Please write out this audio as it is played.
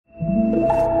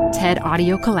TED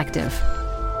Audio Collective.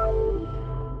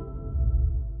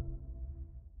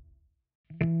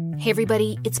 Hey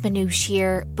everybody, it's Manoush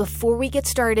here. Before we get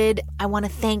started, I want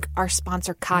to thank our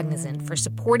sponsor Cognizant for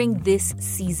supporting this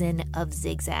season of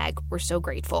Zigzag. We're so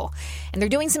grateful. And they're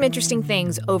doing some interesting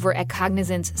things over at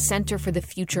Cognizant's Center for the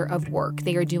Future of Work.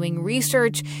 They are doing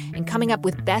research and coming up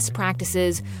with best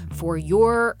practices for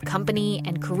your company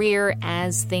and career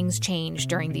as things change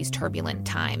during these turbulent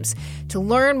times. To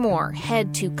learn more,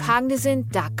 head to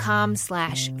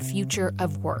cognizant.com/future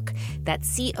of work. That's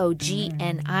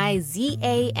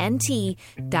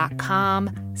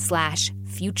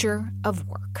COGNIZANT.com/future of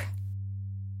work.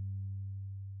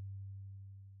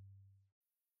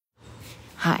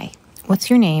 Hi, what's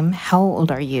your name? How old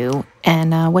are you?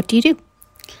 And what do you do?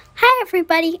 Hi,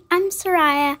 everybody. I'm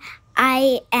Soraya.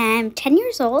 I am 10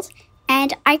 years old,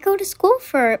 and I go to school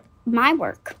for my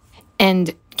work.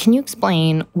 And can you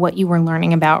explain what you were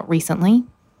learning about recently?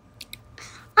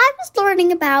 I was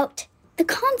learning about the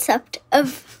concept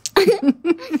of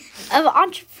of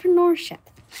entrepreneurship.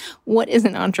 What is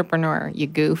an entrepreneur, you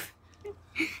goof?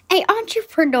 An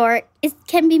entrepreneur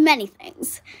can be many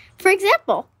things. For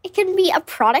example, it can be a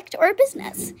product or a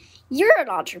business. You're an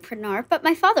entrepreneur, but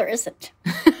my father isn't.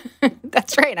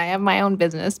 That's right. I have my own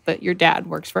business, but your dad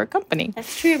works for a company.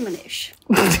 That's true, Manish.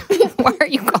 Why are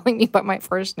you calling me by my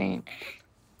first name?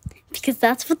 Because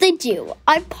that's what they do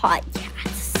on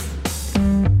podcasts.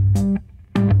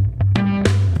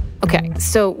 Okay,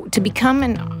 so to become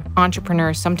an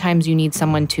entrepreneur, sometimes you need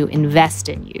someone to invest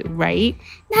in you, right?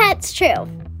 That's true.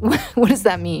 What does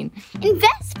that mean?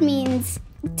 Invest means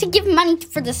to give money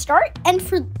for the start and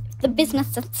for the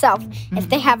business itself if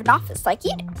they have an office like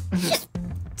you do.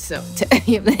 So,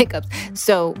 you have the hiccups.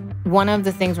 So one of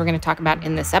the things we're going to talk about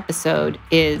in this episode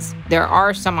is there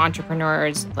are some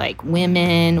entrepreneurs like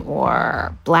women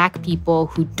or Black people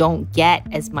who don't get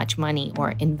as much money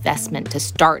or investment to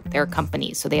start their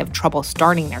companies. So they have trouble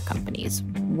starting their companies.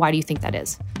 Why do you think that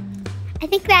is? I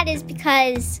think that is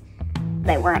because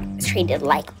they weren't treated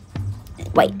like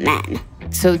white men.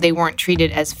 So they weren't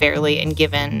treated as fairly and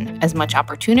given as much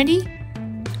opportunity?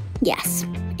 Yes,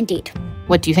 indeed.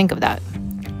 What do you think of that?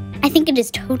 I think it is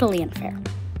totally unfair.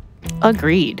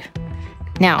 Agreed.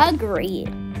 Now,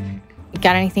 Agreed.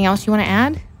 got anything else you want to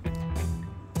add?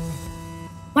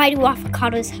 Why do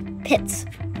avocados have pits?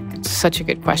 Such a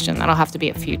good question. That'll have to be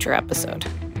a future episode.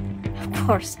 Of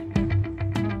course.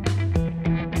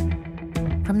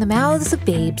 From the mouths of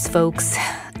babes, folks,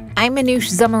 I'm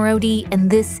Manoush Zomorodi,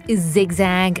 and this is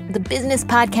Zigzag, the business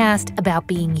podcast about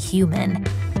being human.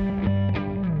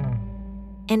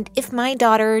 And if my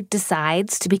daughter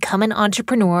decides to become an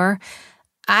entrepreneur,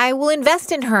 I will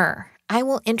invest in her. I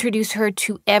will introduce her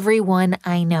to everyone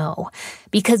I know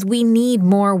because we need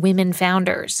more women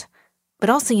founders. But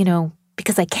also,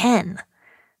 because I can.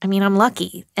 I mean, I'm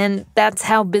lucky, and that's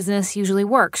how business usually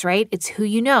works, right? It's who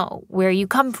you know, where you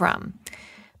come from.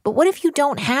 But what if you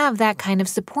don't have that kind of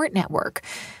support network?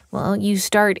 Well, you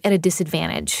start at a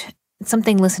disadvantage. It's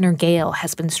something listener Gail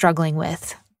has been struggling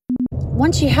with.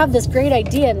 Once you have this great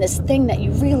idea and this thing that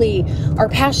you really are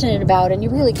passionate about and you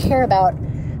really care about,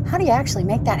 how do you actually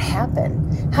make that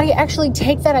happen? How do you actually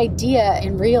take that idea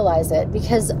and realize it?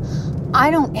 Because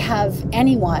I don't have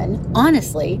anyone,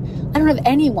 honestly, I don't have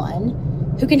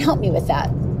anyone who can help me with that.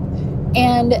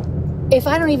 And if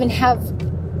I don't even have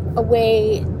a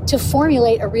way to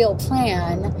formulate a real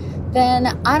plan,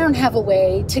 then I don't have a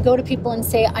way to go to people and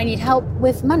say, I need help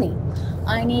with money.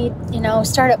 I need,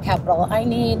 startup capital. I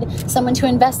need someone to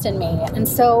invest in me. And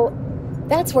so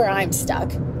that's where I'm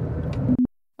stuck.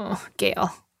 Oh,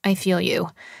 Gail, I feel you.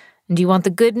 Do you want the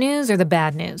good news or the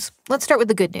bad news? Let's start with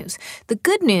the good news. The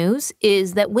good news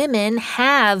is that women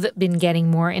have been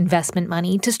getting more investment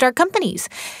money to start companies.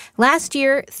 Last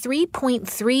year,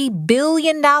 $3.3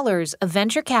 billion of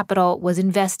venture capital was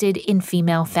invested in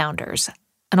female founders,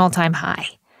 an all-time high.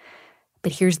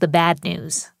 But here's the bad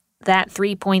news. That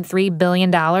 $3.3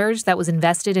 billion that was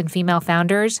invested in female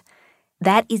founders,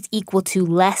 that is equal to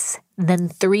less than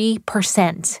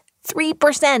 3%.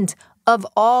 3% of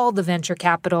all the venture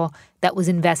capital that was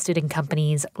invested in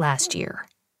companies last year.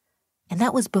 And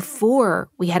that was before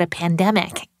we had a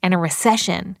pandemic and a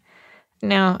recession.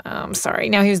 Now, I'm sorry.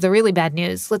 Now here's the really bad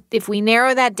news. If we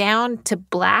narrow that down to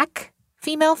Black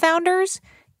female founders,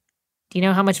 do you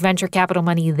know how much venture capital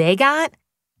money they got?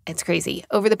 It's crazy.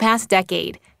 Over the past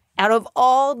decade, out of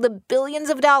all the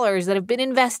billions of dollars that have been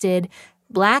invested,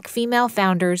 Black female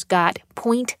founders got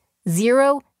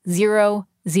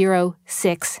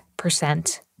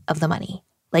 0.0006% of the money.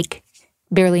 Like,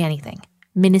 barely anything.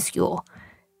 Minuscule.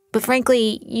 But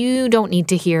frankly, you don't need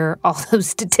to hear all those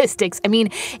statistics. I mean,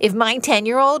 if my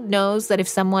 10-year-old knows that if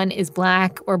someone is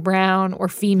Black or brown or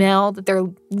female, that they're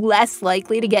less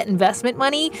likely to get investment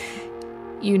money,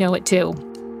 you know it too.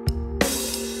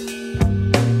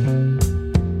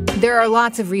 There are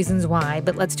lots of reasons why,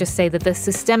 but let's just say that the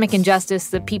systemic injustice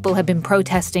that people have been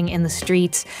protesting in the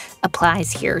streets applies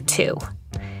here too.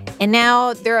 And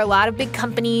now there are a lot of big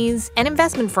companies and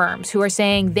investment firms who are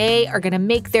saying they are going to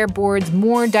make their boards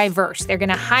more diverse. They're going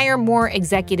to hire more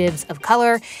executives of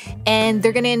color, and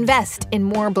they're going to invest in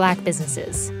more Black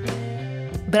businesses.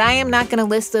 But I am not going to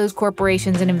list those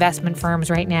corporations and investment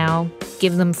firms right now,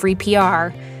 give them free PR,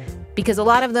 because a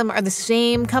lot of them are the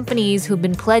same companies who've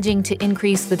been pledging to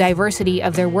increase the diversity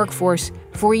of their workforce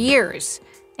for years,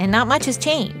 and not much has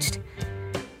changed.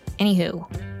 Anywho,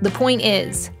 the point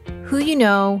is, who you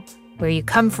know, where you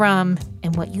come from,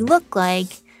 and what you look like,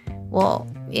 well,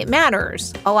 it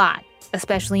matters a lot,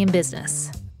 especially in business.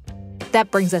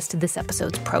 That brings us to this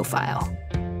episode's profile.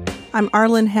 I'm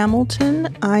Arlan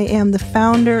Hamilton. I am the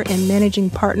founder and managing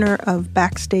partner of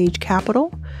Backstage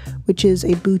Capital, which is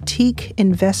a boutique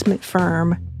investment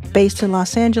firm based in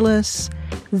Los Angeles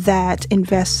that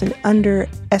invests in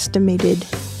underestimated,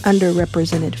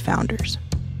 underrepresented founders.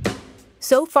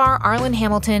 So far, Arlan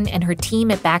Hamilton and her team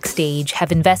at Backstage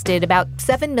have invested about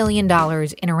 $7 million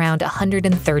in around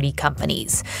 130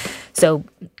 companies. So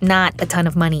not a ton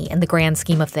of money in the grand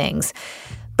scheme of things.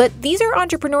 But these are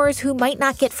entrepreneurs who might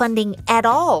not get funding at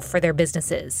all for their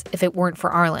businesses if it weren't for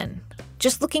Arlan.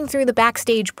 Just looking through the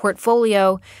Backstage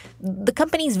portfolio, the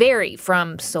companies vary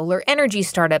from solar energy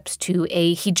startups to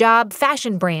a hijab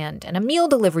fashion brand and a meal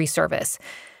delivery service.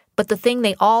 But the thing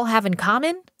they all have in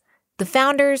common? The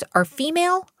founders are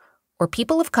female or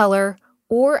people of color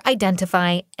or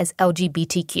identify as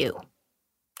LGBTQ.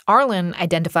 Arlan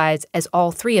identifies as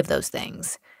all three of those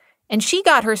things. And she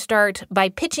got her start by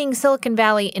pitching Silicon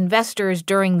Valley investors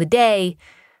during the day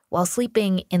while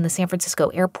sleeping in the San Francisco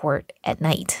airport at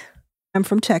night. I'm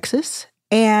from Texas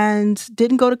and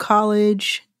didn't go to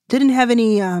college, didn't have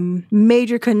any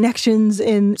major connections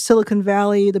in Silicon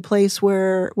Valley, the place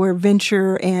where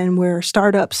venture and where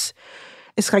startups,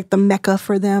 it's like the mecca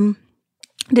for them.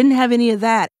 Didn't have any of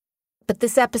that. But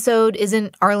this episode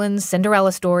isn't Arlan's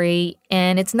Cinderella story,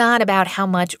 and it's not about how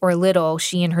much or little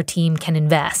she and her team can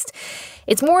invest.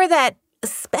 It's more that,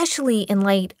 especially in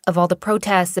light of all the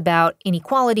protests about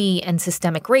inequality and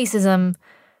systemic racism,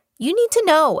 you need to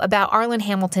know about Arlan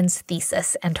Hamilton's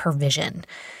thesis and her vision.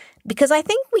 Because I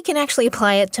think we can actually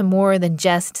apply it to more than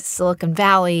just Silicon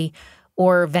Valley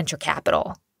or venture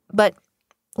capital. But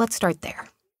let's start there.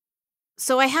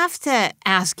 So I have to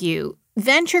ask you,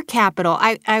 venture capital,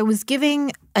 I was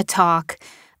giving a talk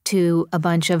to a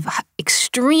bunch of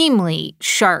extremely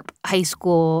sharp high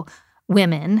school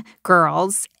women,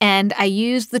 girls, and I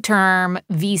used the term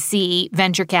VC,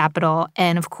 venture capital,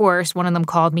 and of course, one of them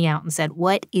called me out and said,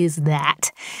 "What is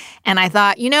that?" And I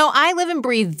thought, I live and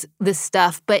breathe this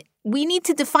stuff, but we need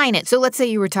to define it. So let's say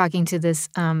you were talking to this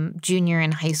junior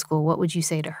in high school. What would you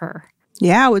say to her?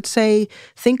 Yeah, I would say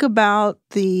think about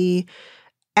the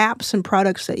apps and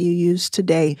products that you use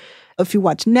today. If you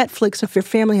watch Netflix, if your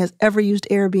family has ever used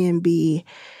Airbnb,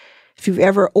 if you've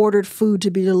ever ordered food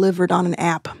to be delivered on an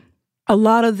app, a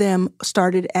lot of them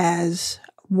started as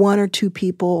one or two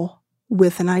people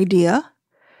with an idea.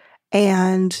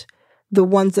 And the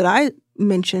ones that I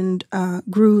mentioned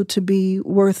grew to be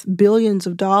worth billions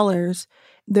of dollars.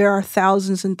 There are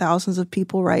thousands and thousands of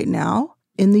people right now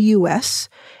in the U.S.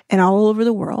 and all over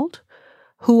the world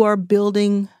who are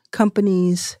building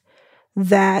companies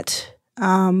that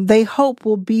they hope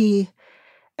will be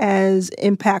as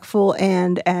impactful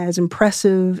and as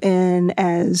impressive and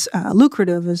as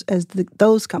lucrative as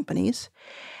those companies.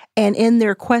 And in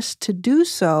their quest to do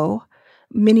so,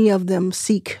 many of them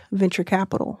seek venture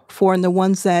capital for, and the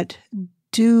ones that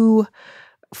do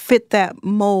fit that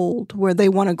mold where they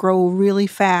want to grow really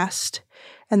fast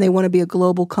and they want to be a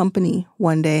global company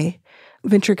one day,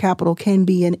 venture capital can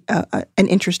be an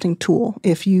interesting tool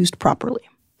if used properly.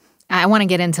 I want to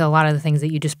get into a lot of the things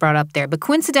that you just brought up there. But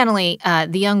coincidentally,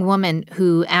 the young woman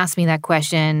who asked me that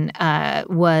question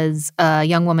was a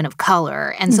young woman of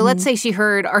color. And so let's say she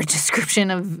heard our description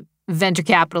of venture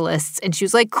capitalists and she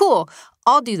was like, cool,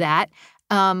 I'll do that.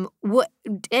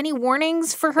 Any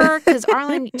warnings for her? Because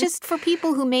Arlan, just for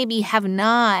people who maybe have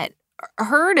not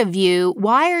heard of you,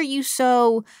 why are you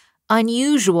so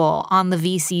unusual on the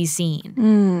VC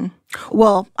scene?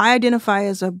 Well, I identify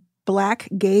as a Black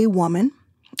gay woman.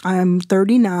 I'm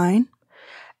 39.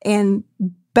 And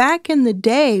back in the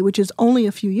day, which is only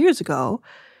a few years ago,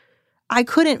 I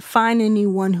couldn't find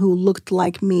anyone who looked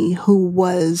like me who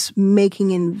was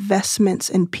making investments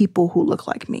in people who look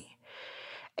like me.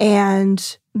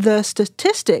 And the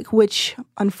statistic, which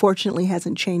unfortunately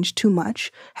hasn't changed too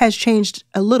much, has changed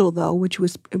a little though, which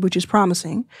is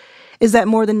promising, is that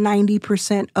more than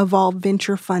 90% of all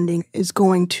venture funding is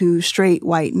going to straight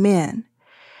white men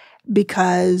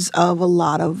because of a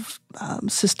lot of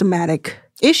systematic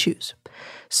issues.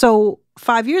 So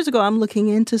 5 years ago, I'm looking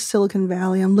into Silicon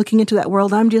Valley. I'm looking into that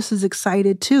world. I'm just as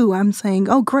excited too. I'm saying,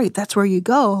 oh, great, that's where you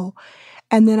go.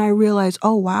 And then I realized,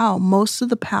 oh, wow, most of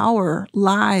the power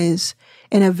lies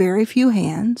in a very few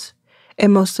hands,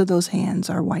 and most of those hands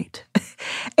are white.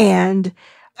 And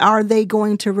are they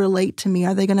going to relate to me?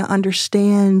 Are they going to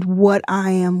understand what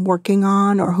I am working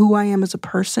on or who I am as a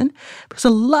person? Because a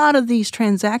lot of these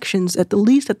transactions, at the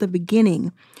least at the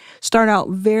beginning, start out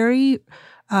very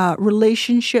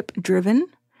relationship driven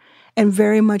and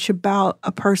very much about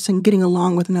a person getting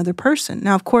along with another person.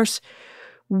 Now, of course,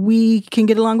 we can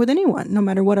get along with anyone, no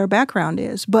matter what our background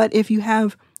is. But if you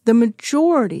have the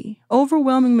majority,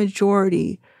 overwhelming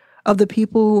majority of the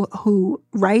people who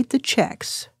write the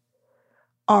checks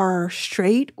are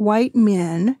straight white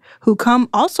men who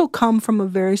also come from a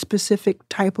very specific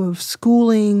type of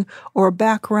schooling or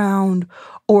background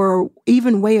or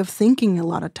even way of thinking a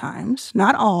lot of times,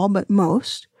 not all, but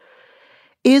most,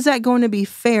 is that going to be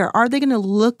fair? Are they going to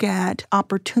look at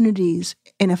opportunities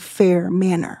in a fair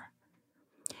manner?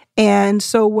 And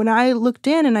so when I looked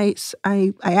in and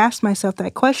I asked myself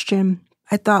that question,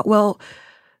 I thought, well,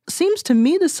 seems to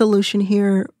me the solution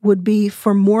here would be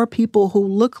for more people who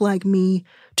look like me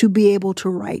to be able to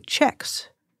write checks,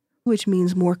 which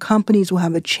means more companies will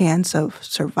have a chance of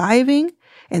surviving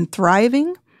and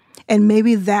thriving. And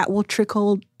maybe that will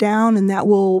trickle down and that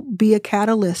will be a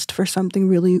catalyst for something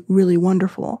really, really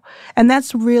wonderful. And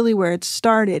that's really where it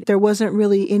started. There wasn't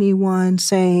really anyone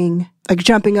saying, like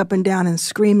jumping up and down and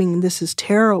screaming, this is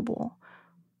terrible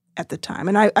at the time.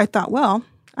 And I thought, well,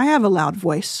 I have a loud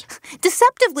voice.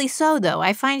 Deceptively so, though.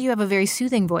 I find you have a very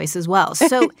soothing voice as well.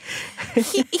 So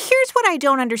here's what I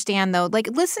don't understand, though. Like,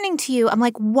 listening to you, I'm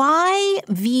like, why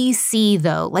VC,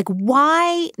 though? Like,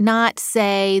 why not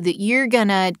say that you're going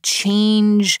to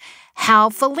change how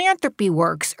philanthropy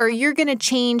works, or you're going to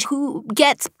change who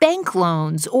gets bank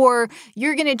loans, or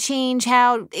you're going to change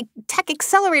how tech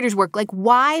accelerators work? Like,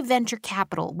 why venture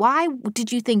capital? Why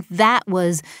did you think that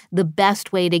was the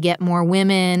best way to get more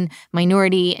women,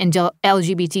 minority, and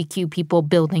LGBTQ people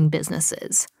building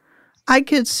businesses? I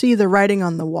could see the writing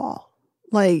on the wall.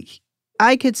 Like,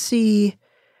 I could see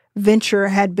venture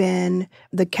had been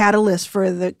the catalyst for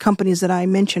the companies that I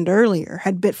mentioned earlier,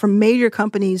 had been from major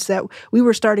companies that we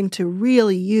were starting to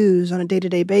really use on a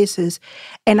day-to-day basis.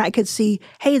 And I could see,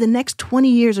 hey, the next 20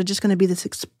 years are just going to be this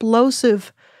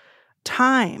explosive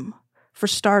time for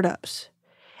startups.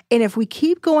 And if we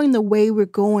keep going the way we're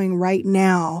going right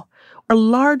now, a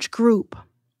large group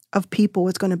of people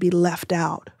is going to be left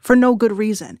out for no good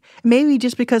reason. Maybe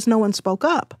just because no one spoke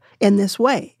up in this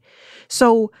way.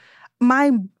 So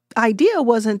my idea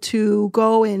wasn't to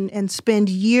go and spend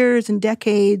years and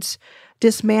decades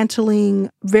dismantling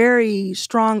very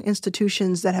strong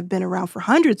institutions that have been around for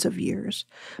hundreds of years.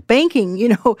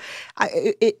 Banking,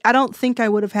 I don't think I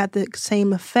would have had the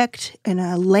same effect in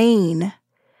a lane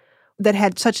that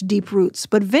had such deep roots.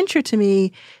 But venture to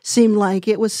me seemed like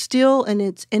it was still in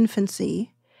its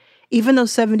infancy. Even though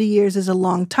 70 years is a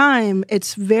long time,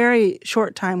 it's very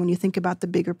short time when you think about the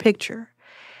bigger picture.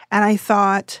 And I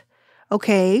thought,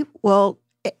 okay, well,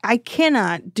 I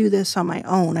cannot do this on my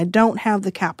own. I don't have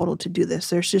the capital to do this.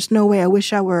 There's just no way. I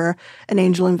wish I were an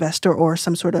angel investor or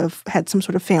had some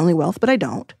sort of family wealth, but I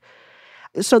don't.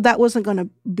 So that wasn't going to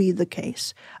be the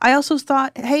case. I also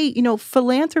thought, hey,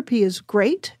 philanthropy is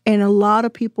great, and a lot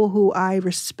of people who I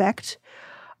respect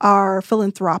are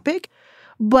philanthropic,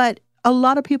 but a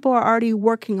lot of people are already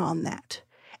working on that.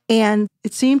 And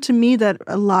it seemed to me that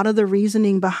a lot of the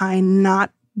reasoning behind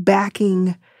not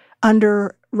backing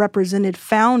underrepresented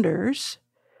founders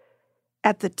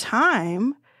at the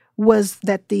time was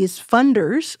that these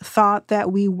funders thought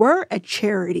that we were a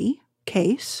charity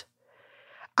case.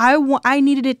 I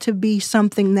needed it to be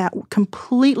something that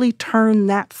completely turned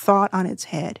that thought on its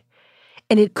head.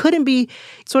 And it couldn't be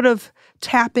sort of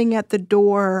tapping at the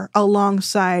door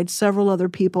alongside several other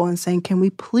people and saying, can we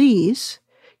please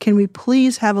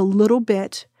have a little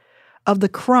bit of the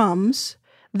crumbs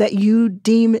that you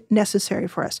deem necessary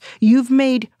for us? You've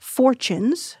made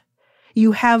fortunes.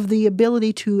 You have the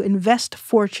ability to invest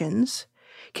fortunes.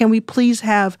 Can we please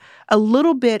have a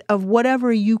little bit of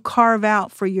whatever you carve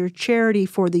out for your charity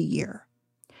for the year?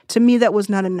 To me, that was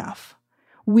not enough.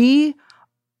 We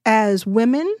as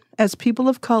women, as people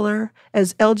of color,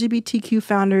 as LGBTQ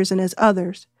founders, and as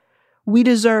others, we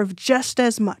deserve just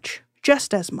as much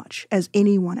as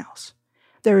anyone else.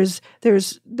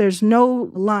 There's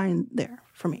no line there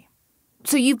for me.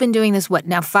 So you've been doing this, what,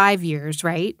 now 5 years,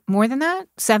 right? More than that?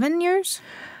 7 years?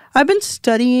 I've been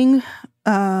studying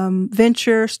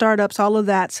venture, startups, all of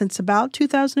that since about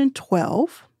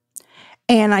 2012.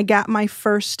 And I got my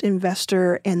first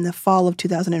investor in the fall of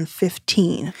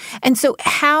 2015. And so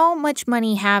how much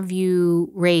money have you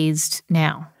raised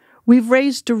now? I've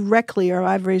raised directly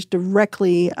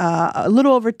a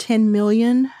little over $10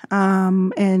 million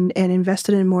and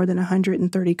invested in more than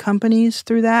 130 companies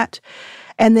through that.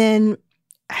 And then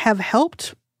have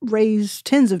helped raise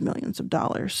tens of millions of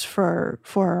dollars for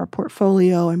our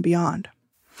portfolio and beyond.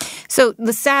 So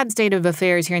the sad state of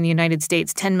affairs here in the United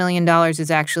States, $10 million is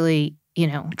actually,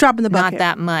 drop in the bucket. Not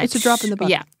that much. It's a drop in the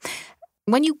bucket. Yeah.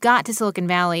 When you got to Silicon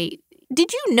Valley,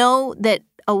 did you know that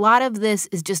a lot of this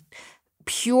is just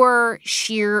pure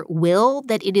sheer will,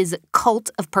 that it is a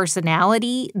cult of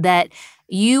personality, that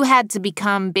you had to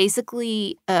become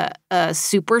basically a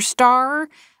superstar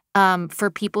for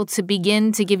people to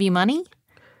begin to give you money?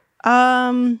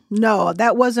 No,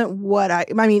 that wasn't what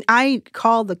I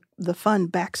call the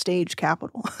fund backstage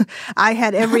capital. I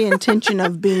had every intention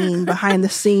of being behind the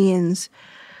scenes.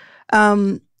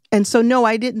 And so, no,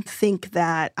 I didn't think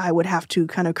that I would have to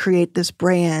kind of create this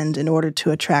brand in order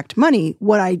to attract money.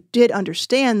 What I did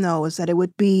understand, though, is that it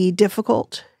would be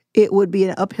difficult. It would be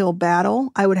an uphill battle.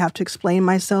 I would have to explain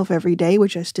myself every day,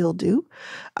 which I still do.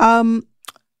 I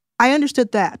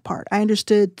understood that part. I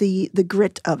understood the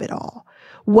grit of it all.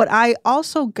 What I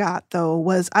also got, though,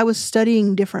 was I was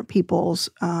studying different people's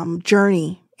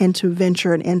journey into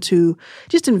venture and into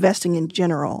just investing in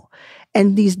general,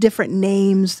 and these different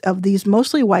names of these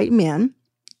mostly white men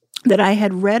that I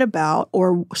had read about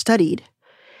or studied.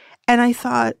 And I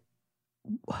thought,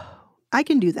 I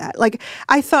can do that. Like,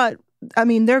 I thought,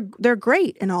 they're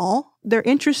great and all. They're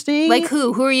interesting. Like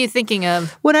who? Who are you thinking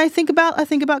of? When I think about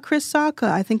Chris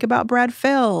Sacca. I think about Brad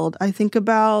Feld. I think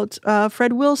about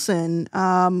Fred Wilson,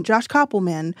 Josh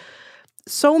Koppelman.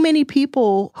 So many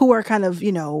people who are kind of,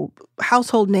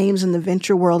 household names in the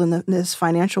venture world and this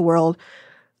financial world.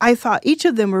 I thought each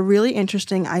of them were really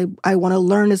interesting. I want to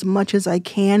learn as much as I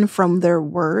can from their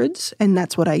words, and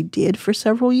that's what I did for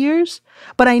several years.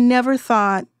 But I never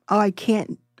thought, I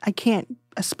can't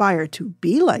aspire to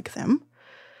be like them.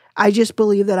 I just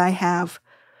believe that I have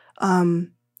a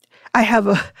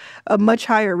much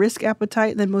higher risk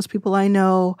appetite than most people I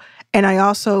know, and I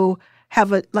also have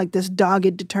this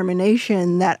dogged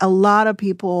determination that a lot of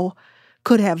people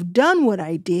could have done what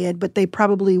I did, but they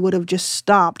probably would have just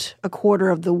stopped a quarter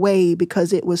of the way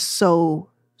because it was so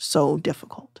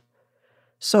difficult.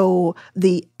 So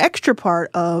the extra part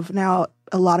of now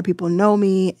a lot of people know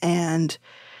me, and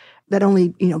that only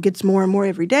gets more and more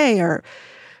every day, or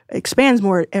expands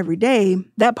more every day,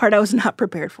 that part I was not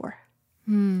prepared for.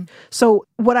 So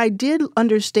what I did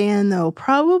understand, though,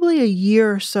 probably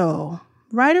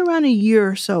right around a year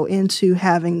or so into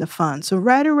having the fund, so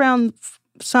right around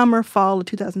summer, fall of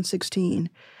 2016,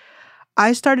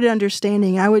 I started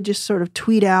understanding. I would just sort of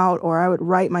tweet out, or I would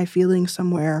write my feelings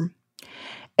somewhere,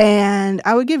 and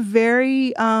I would get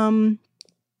very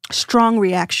strong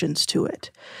reactions to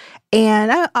it.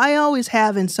 And I always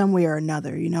have in some way or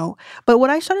another, But what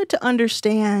I started to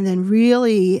understand, and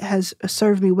really has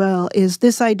served me well, is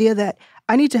this idea that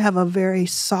I need to have a very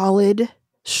solid,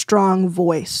 strong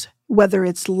voice, whether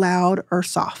it's loud or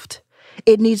soft.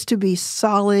 It needs to be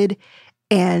solid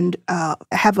and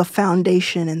have a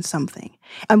foundation in something.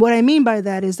 And what I mean by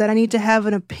that is that I need to have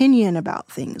an opinion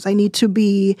about things. I need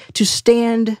to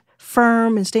stand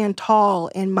firm and stand tall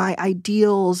in my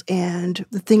ideals and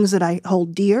the things that I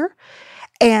hold dear.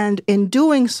 And in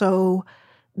doing so,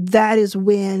 that is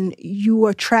when you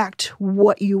attract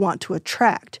what you want to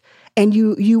attract. And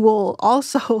you will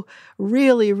also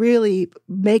really, really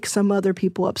make some other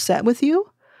people upset with you.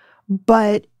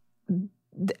 But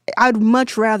I'd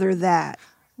much rather that.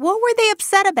 What were they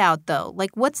upset about, though?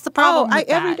 Like, what's the problem with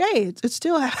that? Every day. It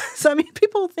still happens.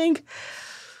 People think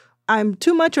I'm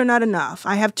too much or not enough.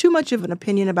 I have too much of an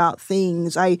opinion about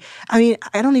things. I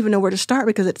don't even know where to start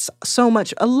because it's so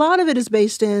much. A lot of it is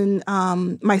based in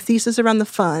my thesis around the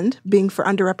fund being for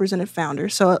underrepresented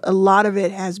founders. So a lot of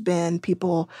it has been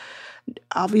people,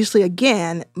 obviously,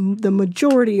 again, the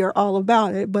majority are all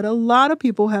about it, but a lot of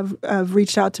people have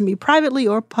reached out to me privately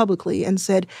or publicly and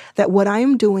said that what I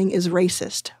am doing is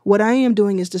racist. What I am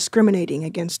doing is discriminating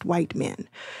against white men.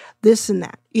 This and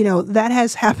that. That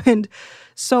has happened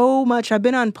so much. I've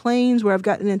been on planes where I've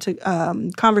gotten into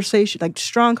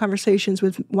strong conversations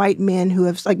with white men who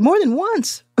have, like, more than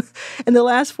once in the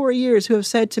last 4 years, who have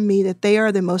said to me that they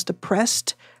are the most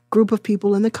oppressed group of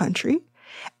people in the country,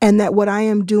 and that what I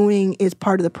am doing is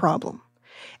part of the problem.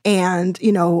 And,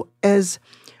 as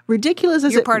ridiculous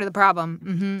as You're part of the problem.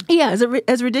 Mm-hmm. Yeah,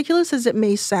 as ridiculous as it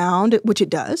may sound, which it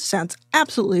does, sounds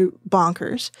absolutely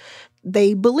bonkers.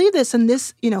 They believe this, and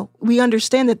this, we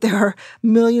understand that there are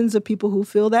millions of people who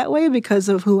feel that way because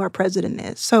of who our president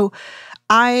is. So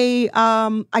I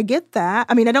get that.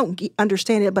 I mean, I don't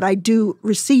understand it, but I do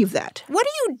receive that. What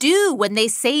do you do when they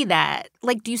say that?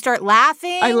 Like, do you start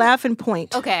laughing? I laugh and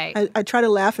point. Okay. I try to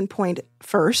laugh and point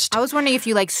first. I was wondering if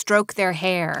you, stroke their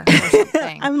hair or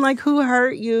something. I'm like, who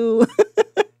hurt you?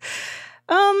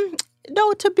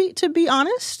 No, to be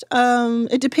honest,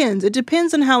 it depends. It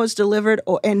depends on how it's delivered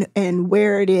and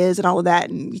where it is and all of that.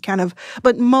 And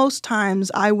but most times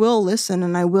I will listen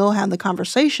and I will have the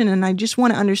conversation, and I just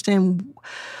want to understand.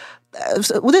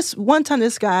 This one time,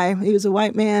 this guy, he was a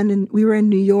white man, and we were in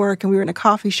New York, and we were in a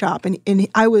coffee shop, and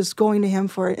I was going to him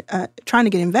for trying to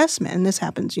get investment. And this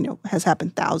happens, has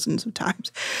happened thousands of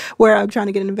times, where I'm trying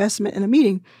to get an investment in a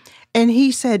meeting. And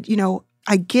he said,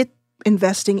 I get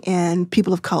investing in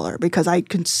people of color because I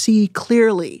can see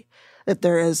clearly that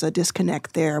there is a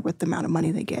disconnect there with the amount of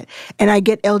money they get. And I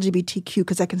get LGBTQ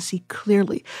because I can see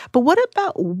clearly. But what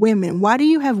about women? Why do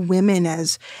you have women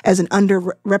as an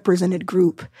underrepresented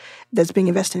group that's being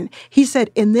invested in? He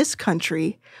said, in this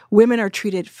country, women are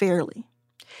treated fairly.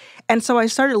 And so I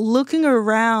started looking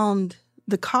around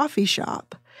the coffee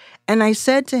shop, and I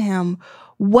said to him,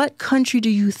 what country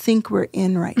do you think we're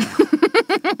in right now?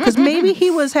 Because maybe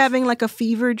he was having like a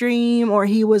fever dream, or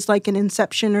he was like an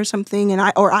Inception or something, and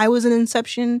I was an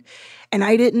Inception, and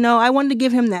I didn't know. I wanted to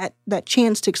give him that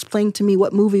chance to explain to me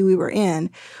what movie we were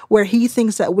in, where he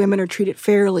thinks that women are treated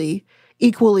fairly,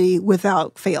 equally,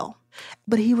 without fail.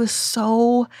 But he was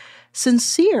so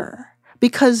sincere,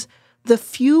 because the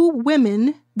few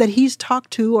women that he's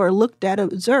talked to or looked at,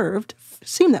 observed,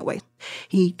 seemed that way.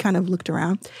 He kind of looked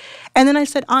around. And then I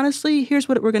said, honestly, here's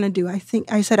what we're going to do. I think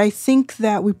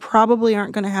that we probably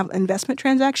aren't going to have an investment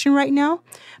transaction right now,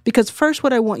 because first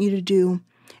what I want you to do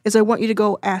is I want you to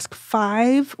go ask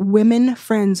 5 women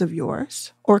friends of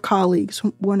yours or colleagues,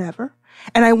 whatever,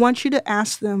 and I want you to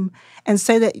ask them and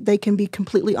say that they can be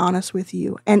completely honest with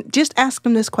you. And just ask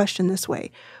them this question this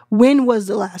way. When was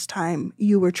the last time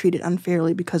you were treated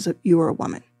unfairly because you were a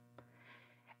woman?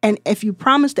 And if you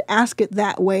promise to ask it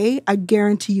that way, I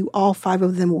guarantee you all 5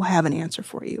 of them will have an answer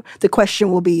for you. The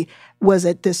question will be, was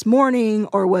it this morning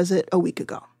or was it a week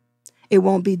ago? It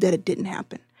won't be that it didn't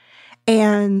happen.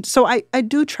 And so I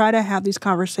do try to have these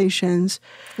conversations.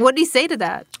 What did he say to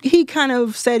that? He kind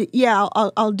of said, yeah,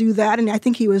 I'll do that. And I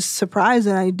think he was surprised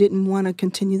that I didn't want to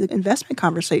continue the investment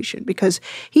conversation, because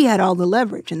he had all the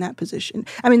leverage in that position.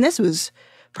 I mean, this was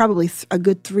probably a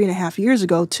good 3.5 years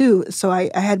ago, too. So I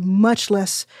had much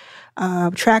less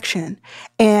traction.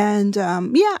 And,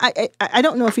 I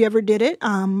don't know if he ever did it.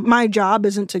 My job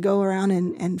isn't to go around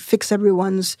and fix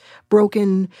everyone's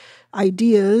broken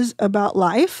ideas about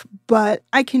life, but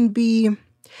I can be,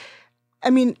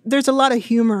 there's a lot of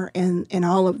humor in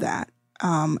all of that.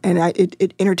 And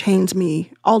it entertains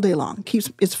me all day long.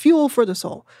 It's fuel for the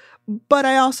soul. But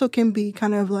I also can be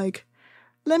kind of like,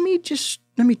 let me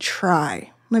try.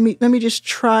 Let me just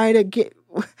try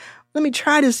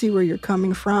to see where you're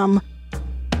coming from.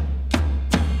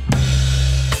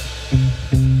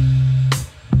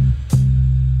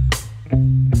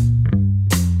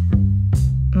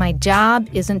 My job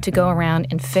isn't to go around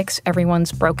and fix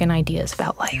everyone's broken ideas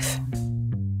about life.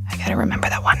 I gotta remember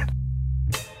that one.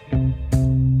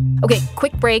 Okay,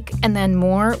 quick break and then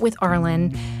more with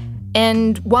Arlan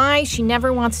and why she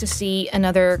never wants to see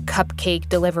another cupcake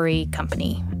delivery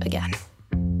company again.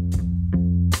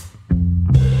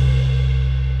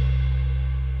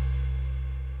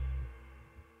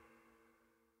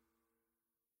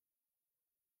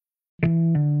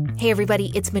 Hey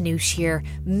everybody, it's Manoush here.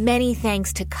 Many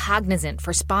thanks to Cognizant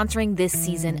for sponsoring this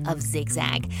season of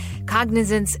Zigzag.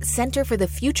 Cognizant's Center for the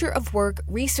Future of Work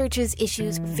researches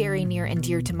issues very near and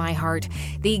dear to my heart.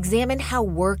 They examine how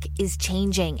work is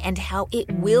changing and how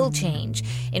it will change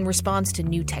in response to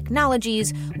new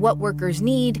technologies, what workers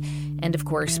need, and of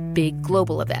course, big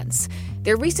global events.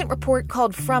 Their recent report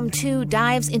called From To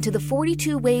dives into the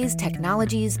 42 ways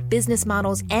technologies, business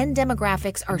models, and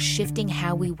demographics are shifting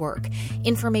how we work.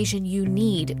 Information you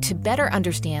need to better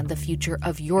understand the future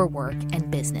of your work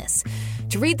and business.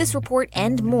 To read this report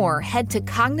and more, head to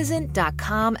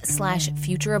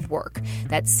cognizant.com/future of work.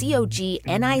 That's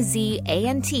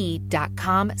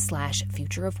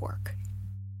COGNIZANT.com/future of work.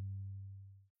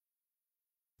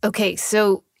 Okay,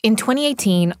 so in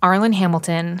 2018, Arlan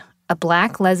Hamilton, a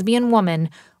Black lesbian woman,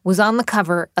 was on the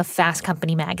cover of Fast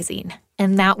Company magazine,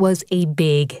 and that was a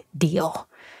big deal.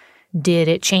 Did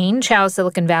it change how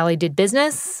Silicon Valley did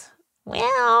business?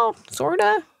 Well,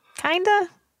 sorta, kinda.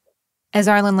 As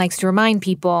Arlan likes to remind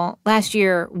people, last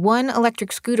year, one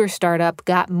electric scooter startup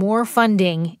got more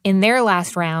funding in their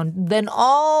last round than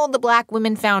all the Black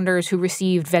women founders who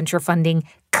received venture funding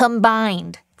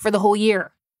combined for the whole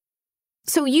year.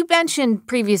 So you mentioned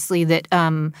previously that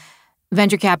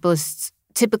venture capitalists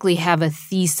typically have a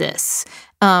thesis.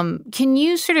 Can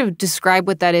you sort of describe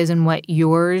what that is and what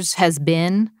yours has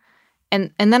been?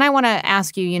 And then I want to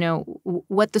ask you,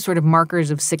 what the sort of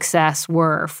markers of success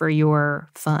were for your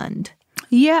fund.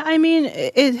 Yeah, I mean,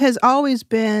 it has always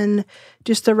been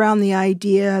just around the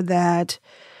idea that,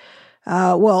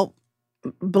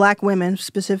 Black women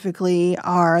specifically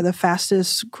are the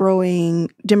fastest growing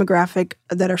demographic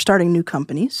that are starting new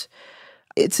companies.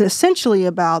 It's essentially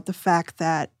about the fact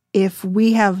that if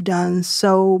we have done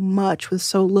so much with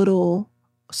so little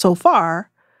so far,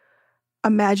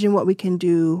 imagine what we can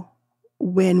do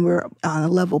when we're on a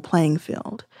level playing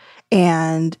field.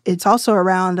 And it's also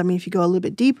around, if you go a little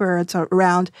bit deeper, it's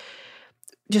around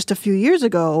just a few years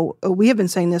ago, we have been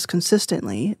saying this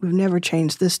consistently. We've never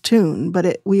changed this tune,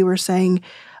 but we were saying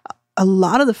a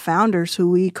lot of the founders who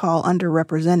we call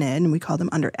underrepresented, and we call them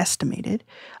underestimated,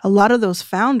 a lot of those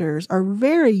founders are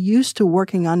very used to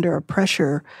working under a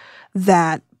pressure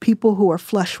that people who are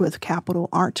flush with capital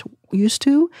aren't used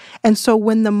to. And so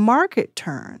when the market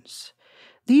turns,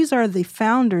 these are the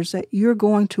founders that you're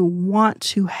going to want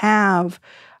to have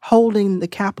holding the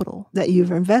capital that you've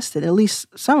invested, at least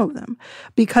some of them,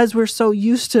 because we're so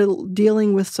used to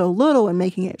dealing with so little and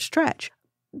making it stretch.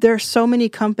 There are so many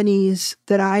companies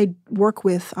that I work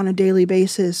with on a daily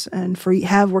basis and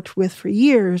have worked with for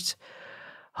years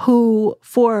who,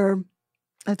 for,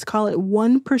 let's call it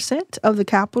 1% of the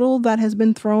capital that has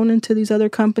been thrown into these other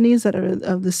companies that are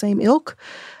of the same ilk,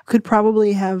 could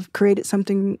probably have created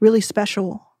something really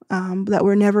special that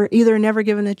were never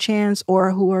given a chance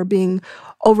or who are being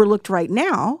overlooked right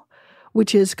now,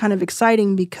 which is kind of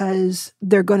exciting because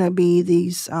they're going to be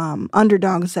these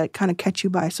underdogs that kind of catch you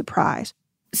by surprise.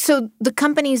 So the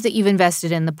companies that you've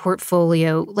invested in, the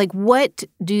portfolio,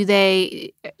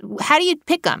 how do you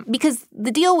pick them? Because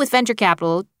the deal with venture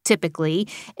capital typically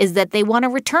is that they want a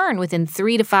return within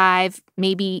 3 to 5,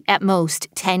 maybe at most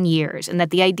 10 years, and that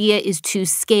the idea is to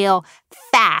scale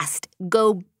fast,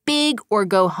 go big or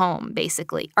go home,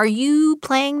 basically. Are you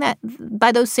playing that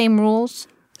by those same rules?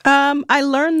 I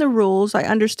learned the rules. I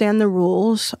understand the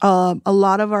rules. A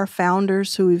lot of our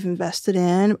founders who we've invested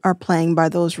in are playing by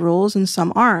those rules, and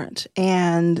some aren't.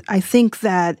 And I think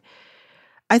that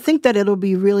it'll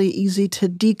be really easy to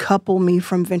decouple me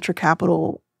from venture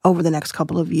capital over the next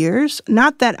couple of years.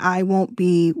 Not that I won't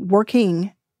be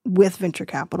working with venture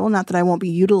capital, not that I won't be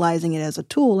utilizing it as a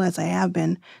tool, as I have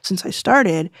been since I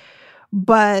started,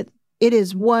 but it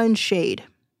is one shade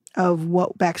of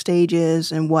what Backstage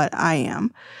is and what I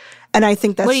am. And I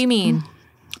think that's... What do you mean?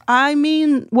 I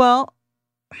mean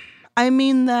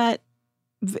that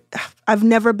I've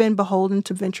never been beholden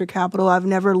to venture capital. I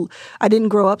didn't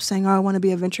grow up saying, I want to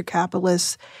be a venture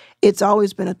capitalist. It's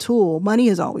always been a tool. Money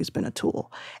has always been a tool.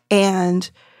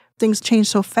 And things change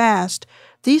so fast.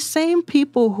 These same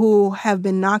people who have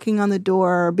been knocking on the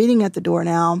door, or beating at the door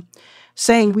now,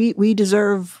 saying we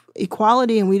deserve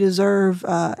equality and we deserve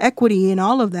equity and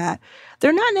all of that,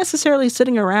 they're not necessarily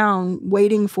sitting around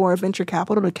waiting for venture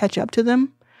capital to catch up to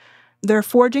them. They're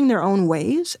forging their own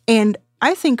ways. And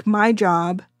I think my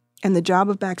job and the job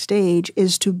of Backstage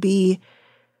is to be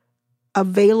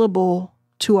available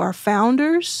to our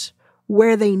founders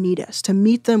where they need us, to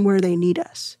meet them where they need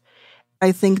us.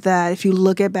 I think that if you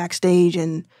look at Backstage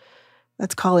in,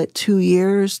 let's call it 2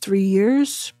 years, 3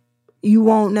 years, you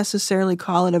won't necessarily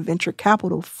call it a venture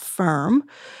capital firm.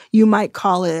 You might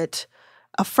call it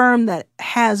a firm that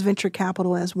has venture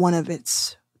capital as one of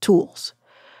its tools.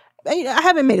 I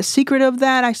haven't made a secret of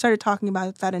that. I started talking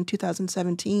about that in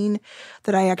 2017,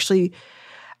 that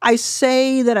I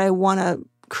say that I want to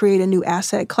create a new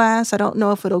asset class. I don't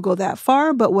know if it'll go that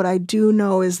far, but what I do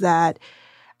know is that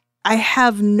I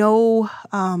have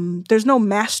there's no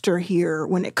master here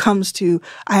when it comes to,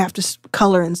 I have to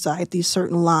color inside these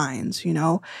certain lines,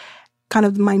 Kind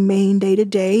of my main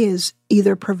day-to-day is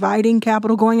either providing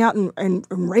capital, going out and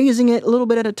raising it a little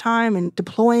bit at a time and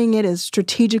deploying it as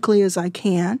strategically as I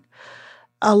can.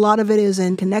 A lot of it is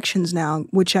in connections now,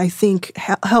 which I think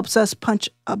helps us punch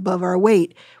above our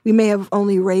weight. We may have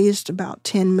only raised about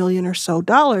 $10 million or so,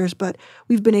 but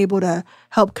we've been able to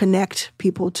help connect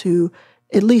people to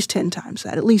at least 10 times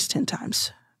that, at least 10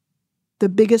 times the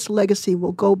biggest legacy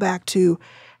will go back to,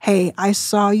 hey, I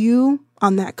saw you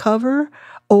on that cover,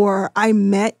 or I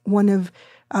met one of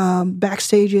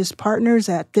Backstage's partners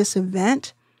at this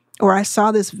event, or I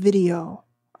saw this video,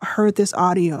 heard this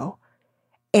audio,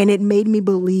 and it made me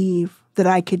believe that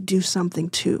I could do something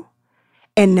too.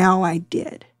 And now I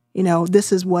did.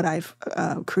 This is what I've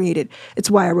created. It's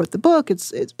why I wrote the book.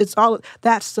 It's all,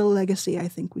 that's the legacy I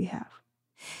think we have.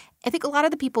 I think a lot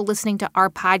of the people listening to our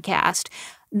podcast,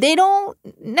 they don't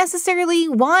necessarily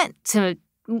want to,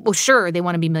 well, sure, they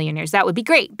want to be millionaires. That would be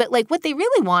great. But what they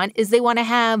really want is they want to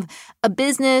have a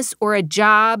business or a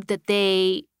job that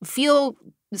they feel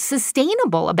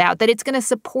sustainable about, that it's going to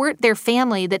support their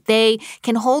family, that they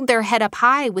can hold their head up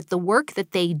high with the work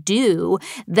that they do,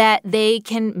 that they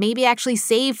can maybe actually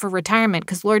save for retirement,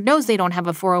 because Lord knows they don't have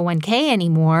a 401k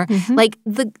anymore. Mm-hmm.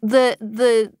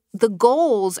 The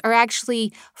goals are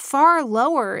actually far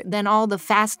lower than all the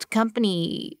Fast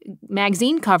Company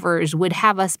magazine covers would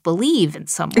have us believe in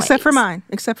some ways. Except for mine.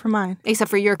 Except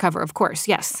for your cover, of course,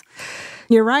 yes.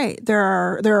 You're right. There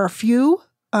are a few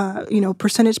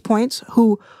percentage points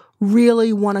who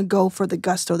really want to go for the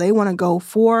gusto. They want to go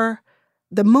for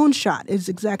the moonshot is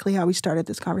exactly how we started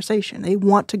this conversation. They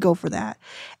want to go for that.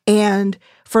 And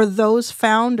for those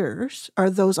founders or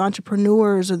those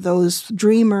entrepreneurs or those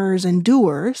dreamers and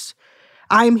doers,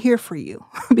 I'm here for you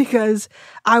because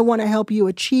I want to help you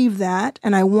achieve that.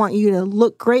 And I want you to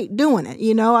look great doing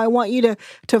it. I want you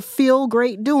to feel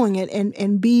great doing it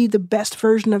and be the best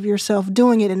version of yourself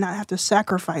doing it and not have to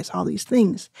sacrifice all these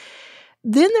things.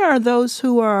 Then there are those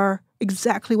who are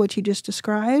exactly what you just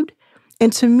described.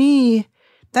 And to me,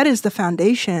 that is the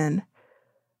foundation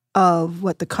of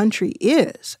what the country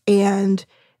is. And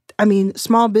I mean,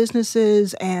 small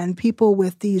businesses and people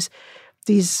with these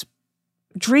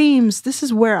dreams, this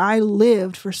is where I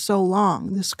lived for so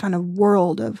long, this kind of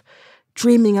world of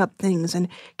dreaming up things. And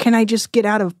can I just get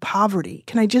out of poverty?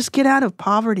 Can I just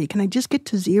get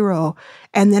to zero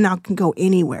and then I can go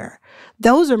anywhere?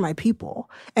 Those are my people.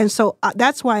 And so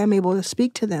that's why I'm able to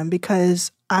speak to them,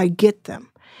 because I get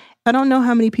them. I don't know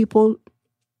how many people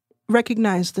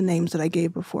recognize the names that I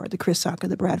gave before, the Chris Sacca,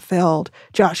 the Brad Feld,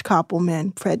 Josh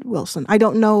Koppelman, Fred Wilson. I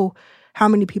don't know how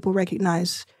many people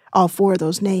recognize all four of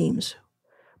those names.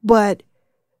 But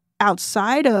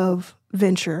outside of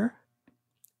venture,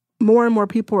 more and more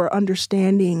people are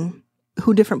understanding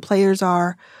who different players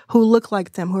are, who look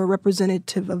like them, who are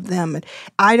representative of them. And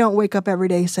I don't wake up every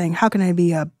day saying, how can I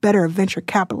be a better venture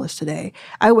capitalist today?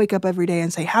 I wake up every day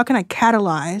and say, how can I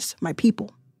catalyze my people?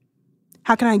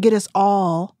 How can I get us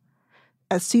all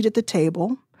a seat at the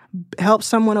table, help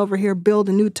someone over here build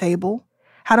a new table?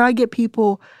 How do I get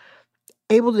people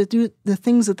able to do the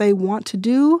things that they want to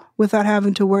do without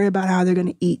having to worry about how they're going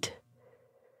to eat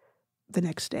the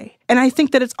next day? And I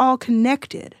think that it's all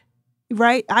connected,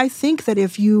 right? I think that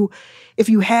if you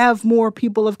have more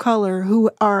people of color who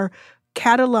are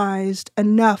catalyzed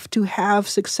enough to have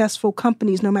successful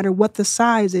companies, no matter what the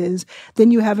size is,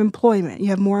 then you have employment. You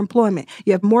have more employment.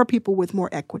 You have more people with more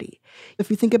equity. If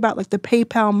you think about the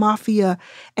PayPal mafia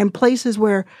and places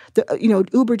where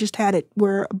Uber just had it,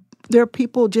 where their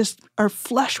people just are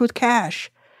flush with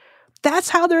cash, that's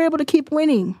how they're able to keep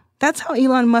winning. That's how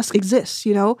Elon Musk exists,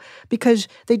 because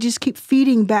they just keep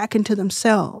feeding back into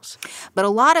themselves. But a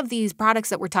lot of these products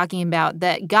that we're talking about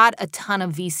that got a ton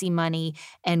of VC money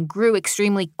and grew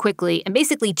extremely quickly and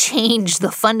basically changed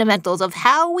the fundamentals of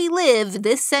how we live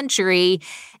this century,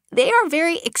 they are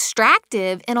very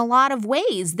extractive in a lot of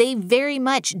ways. They very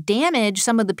much damage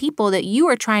some of the people that you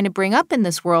are trying to bring up in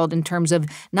this world in terms of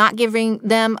not giving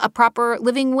them a proper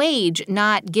living wage,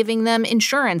 not giving them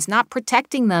insurance, not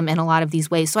protecting them in a lot of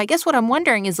these ways. So I guess what I'm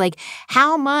wondering is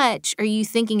how much are you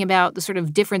thinking about the sort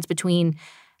of difference between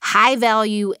high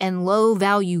value and low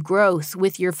value growth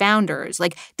with your founders?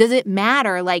 Does it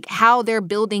matter how they're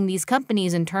building these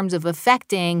companies in terms of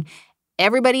affecting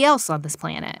everybody else on this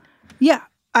planet? Yeah.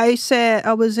 I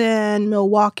was in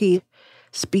Milwaukee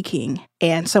speaking,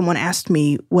 and someone asked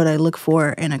me what I look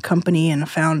for in a company and a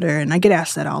founder, and I get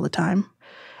asked that all the time.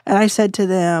 And I said to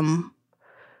them,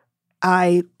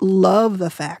 I love the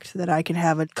fact that I can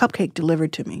have a cupcake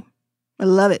delivered to me. I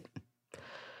love it.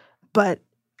 But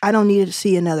I don't need to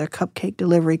see another cupcake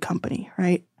delivery company,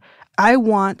 right? I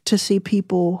want to see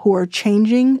people who are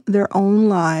changing their own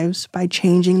lives by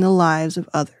changing the lives of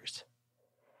others.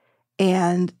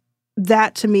 And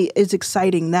that to me is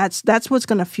exciting. That's what's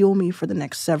going to fuel me for the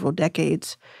next several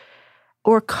decades.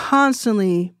 We're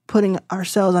constantly putting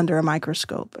ourselves under a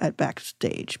microscope at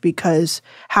Backstage, because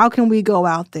how can we go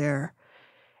out there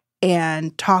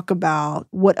and talk about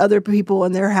what other people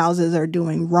in their houses are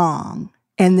doing wrong,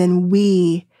 and then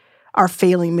we are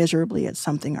failing miserably at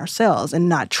something ourselves and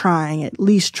not trying, at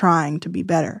least trying to be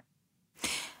better.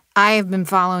 I have been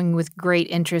following with great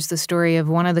interest the story of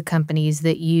one of the companies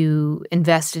that you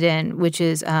invested in, which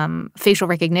is facial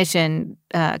recognition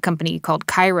company called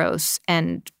Kairos.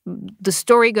 And the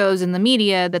story goes in the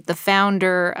media that the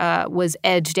founder was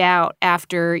edged out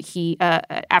after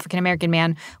African-American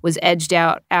man was edged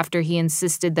out after he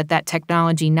insisted that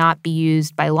technology not be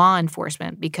used by law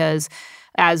enforcement because,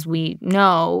 as we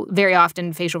know, very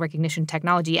often facial recognition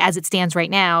technology, as it stands right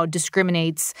now,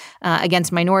 discriminates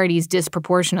against minorities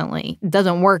disproportionately. It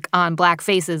doesn't work on black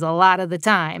faces a lot of the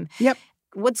time. Yep.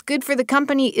 What's good for the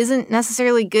company isn't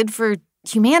necessarily good for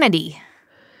humanity.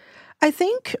 I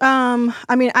think,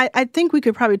 I think we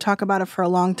could probably talk about it for a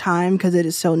long time because it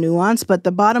is so nuanced. But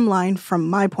the bottom line from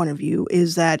my point of view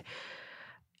is that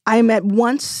I'm at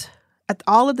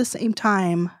all at the same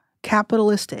time,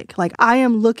 capitalistic. Like, I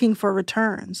am looking for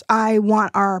returns. I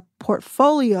want our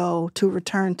portfolio to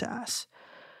return to us.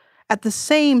 At the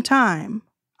same time,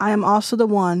 I am also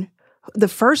the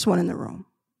first one in the room,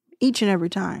 each and every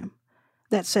time,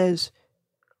 that says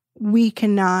we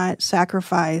cannot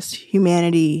sacrifice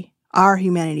our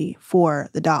humanity for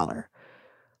the dollar.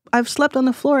 I've slept on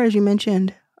the floor, as you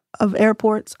mentioned, of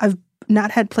airports. I've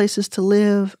not had places to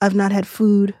live. I've not had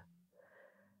food.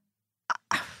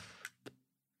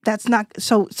 That's not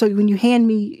so when you hand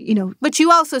me, But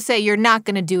you also say you're not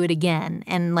going to do it again.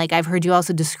 And I've heard you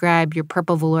also describe your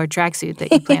purple velour tracksuit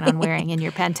that you plan on wearing in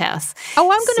your penthouse. Oh,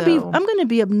 I'm going to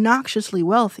be obnoxiously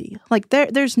wealthy.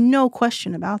 There's no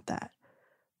question about that.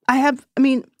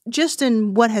 Just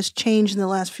in what has changed in the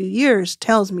last few years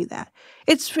tells me that.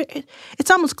 It's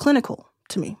almost clinical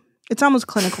to me.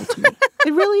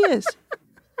 It really is.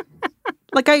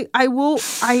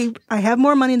 I have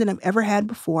more money than I've ever had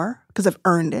before because I've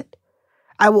earned it.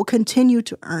 I will continue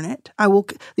to earn it.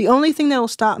 The only thing that will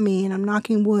stop me, and I'm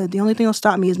knocking wood, the only thing that will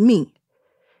stop me is me.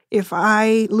 If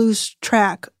I lose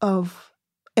track of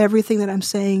everything that I'm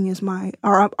saying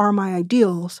are my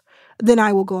ideals, then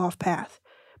I will go off path.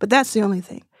 But that's the only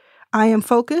thing. I am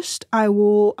focused. I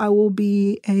will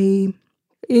be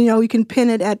you can pin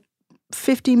it at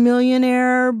 50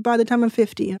 millionaire by the time I'm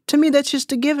 50. To me, that's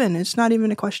just a given. It's not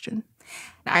even a question.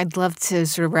 I'd love to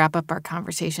sort of wrap up our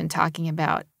conversation talking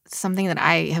about something that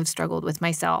I have struggled with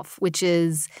myself, which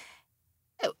is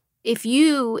if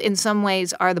you, in some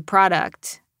ways, are the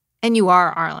product, and you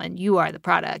are, Arlan, you are the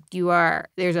product,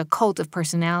 there's a cult of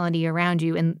personality around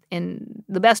you in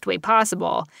the best way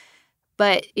possible.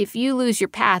 But if you lose your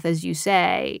path, as you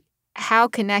say, how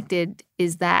connected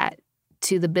is that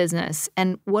to the business?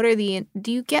 And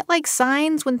do you get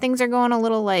signs when things are going a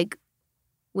little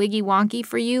wiggy wonky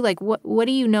for you? What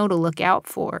do you know to look out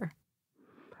for?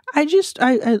 I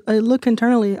look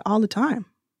internally all the time.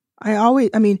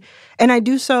 And I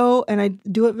do so, and I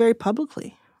do it very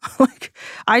publicly.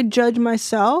 I judge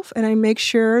myself and I make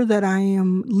sure that I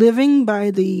am living by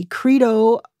the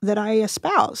credo that I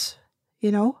espouse,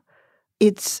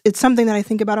 It's something that I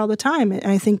think about all the time, and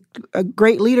I think a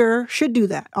great leader should do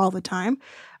that all the time.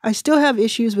 I still have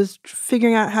issues with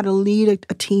figuring out how to lead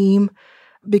a team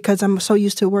because I'm so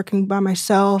used to working by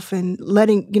myself and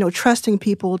trusting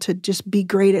people to just be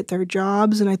great at their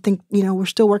jobs. And I think, we're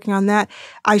still working on that.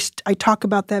 I talk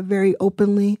about that very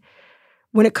openly.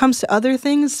 When it comes to other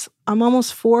things, I'm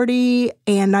almost 40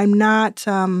 and I'm not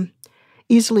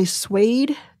easily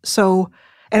swayed. So,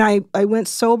 and I went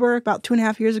sober about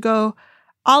 2.5 years ago.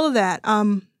 All of that,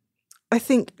 I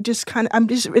think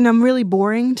I'm really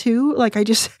boring too.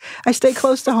 I stay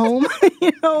close to home,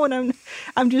 and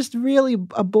I'm just really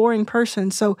a boring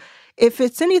person. So if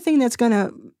it's anything that's going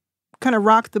to kind of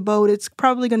rock the boat, it's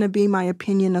probably going to be my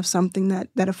opinion of something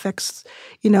that affects,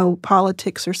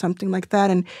 politics or something like that.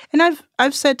 And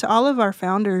I've said to all of our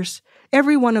founders,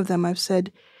 every one of them, I've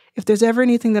said, if there's ever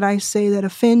anything that I say that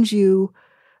offends you,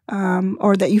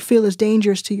 or that you feel is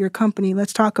dangerous to your company,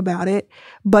 let's talk about it.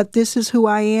 But this is who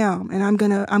I am, and I'm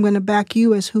gonna back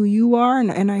you as who you are,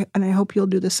 and I hope you'll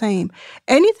do the same.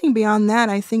 Anything beyond that,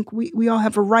 I think we all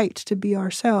have a right to be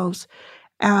ourselves,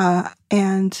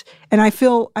 and I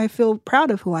feel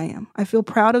proud of who I am. I feel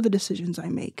proud of the decisions I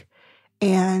make,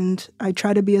 and I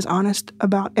try to be as honest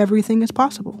about everything as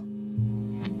possible.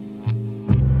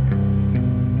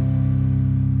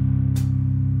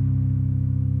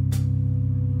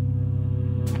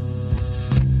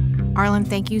 Arlan,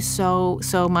 thank you so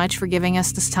much for giving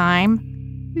us this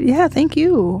time. Yeah, thank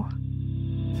you.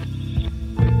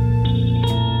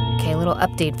 Okay, a little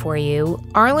update for you.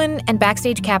 Arlan and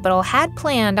Backstage Capital had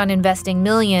planned on investing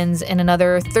millions in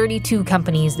another 32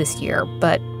 companies this year,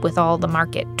 but with all the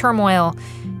market turmoil,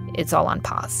 it's all on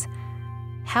pause.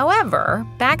 However,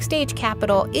 Backstage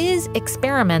Capital is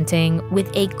experimenting with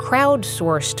a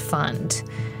crowdsourced fund.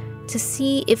 To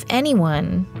see if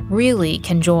anyone really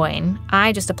can join,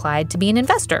 I just applied to be an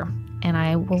investor, and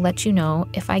I will let you know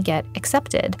if I get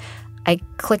accepted. I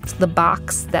clicked the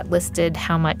box that listed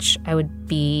how much I would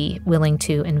be willing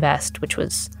to invest, which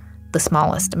was the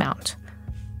smallest amount.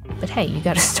 But hey, you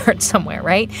got to start somewhere,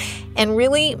 right? And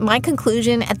really, my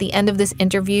conclusion at the end of this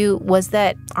interview was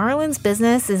that Arlan's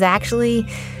business is actually,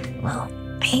 well,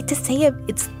 I hate to say it,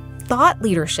 it's thought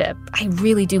leadership. I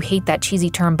really do hate that cheesy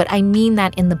term, but I mean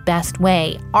that in the best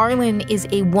way. Arlan is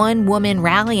a one-woman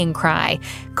rallying cry,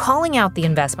 calling out the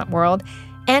investment world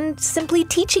and simply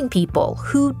teaching people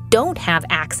who don't have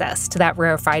access to that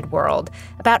rarefied world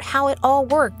about how it all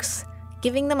works,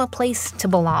 giving them a place to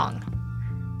belong.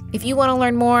 If you want to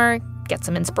learn more, get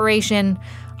some inspiration,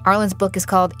 Arlan's book is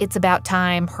called It's About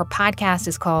Time. Her podcast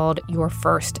is called Your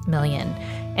First Million.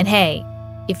 And hey,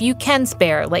 if you can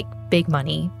spare, big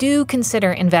money, do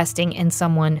consider investing in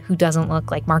someone who doesn't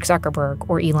look like Mark Zuckerberg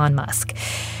or Elon Musk.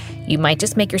 You might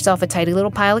just make yourself a tidy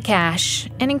little pile of cash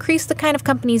and increase the kind of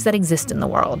companies that exist in the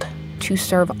world to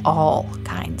serve all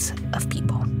kinds of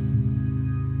people.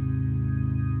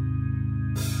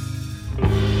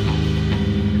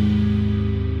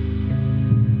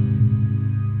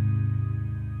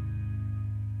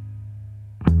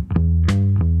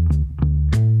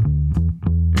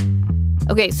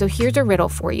 Okay, so here's a riddle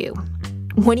for you.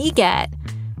 What do you get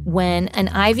when an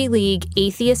Ivy League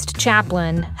atheist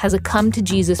chaplain has a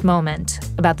come-to-Jesus moment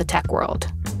about the tech world?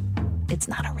 It's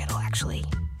not a riddle, actually.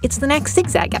 It's the next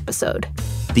Zigzag episode.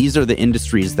 These are the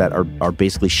industries that are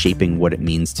basically shaping what it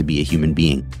means to be a human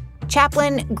being.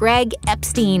 Chaplain Greg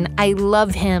Epstein, I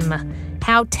love him.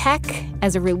 How tech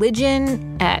as a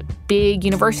religion at big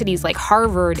universities like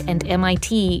Harvard and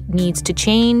MIT needs to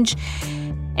change,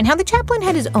 and how the chaplain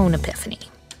had his own epiphany.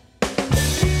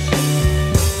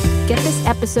 Get this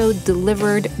episode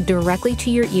delivered directly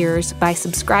to your ears by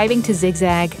subscribing to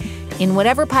Zigzag in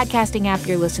whatever podcasting app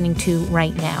you're listening to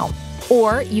right now.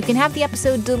 Or you can have the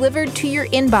episode delivered to your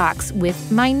inbox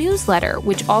with my newsletter,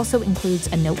 which also includes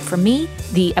a note from me,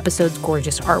 the episode's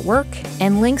gorgeous artwork,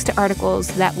 and links to articles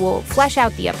that will flesh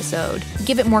out the episode,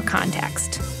 give it more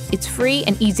context. It's free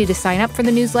and easy to sign up for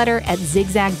the newsletter at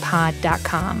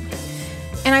zigzagpod.com.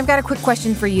 And I've got a quick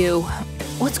question for you.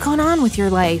 What's going on with your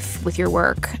life, with your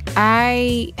work?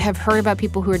 I have heard about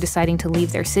people who are deciding to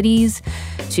leave their cities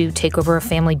to take over a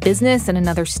family business in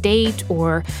another state,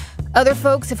 or other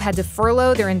folks have had to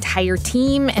furlough their entire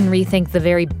team and rethink the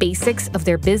very basics of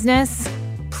their business.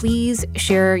 Please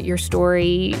share your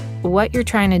story, what you're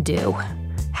trying to do,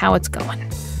 how it's going.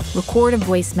 Record a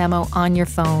voice memo on your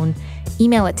phone.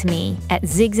 Email it to me at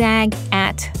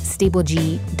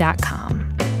zigzag@stableg.com.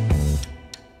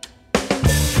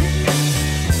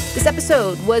 This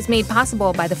episode was made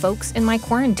possible by the folks in my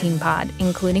quarantine pod,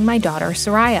 including my daughter,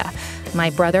 Soraya.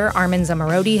 My brother, Armin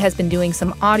Zamarodi, has been doing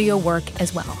some audio work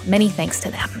as well. Many thanks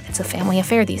to them. It's a family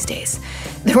affair these days.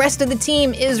 The rest of the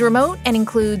team is remote and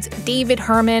includes David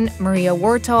Herman, Maria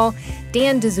Wartall,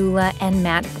 Dan DeZula, and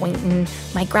Matt Boynton.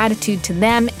 My gratitude to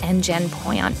them and Jen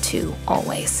Poyant, too,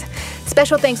 always.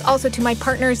 Special thanks also to my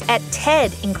partners at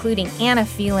TED, including Anna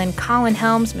Phelan, Colin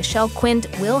Helms, Michelle Quint,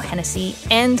 Will Hennessy,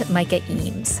 and Micah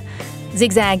Eames.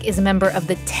 Zigzag is a member of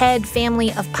the TED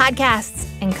family of podcasts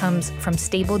and comes from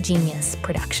Stable Genius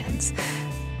Productions.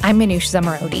 I'm Manoush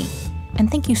Zamarodi, and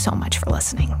thank you so much for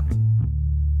listening.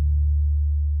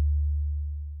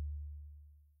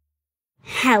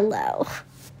 Hello.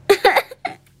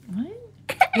 What?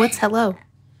 What's hello?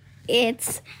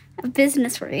 It's a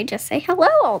business where you just say hello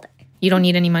all day. You don't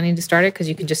need any money to start it because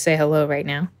you can just say hello right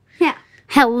now? Yeah.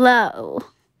 Hello.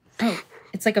 Oh,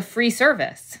 it's like a free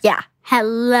service. Yeah.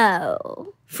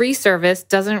 Hello. Free service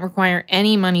doesn't require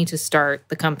any money to start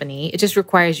the company. It just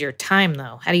requires your time,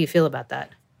 though. How do you feel about that?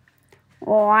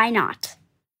 Why not?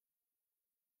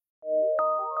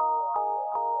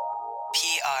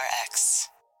 PR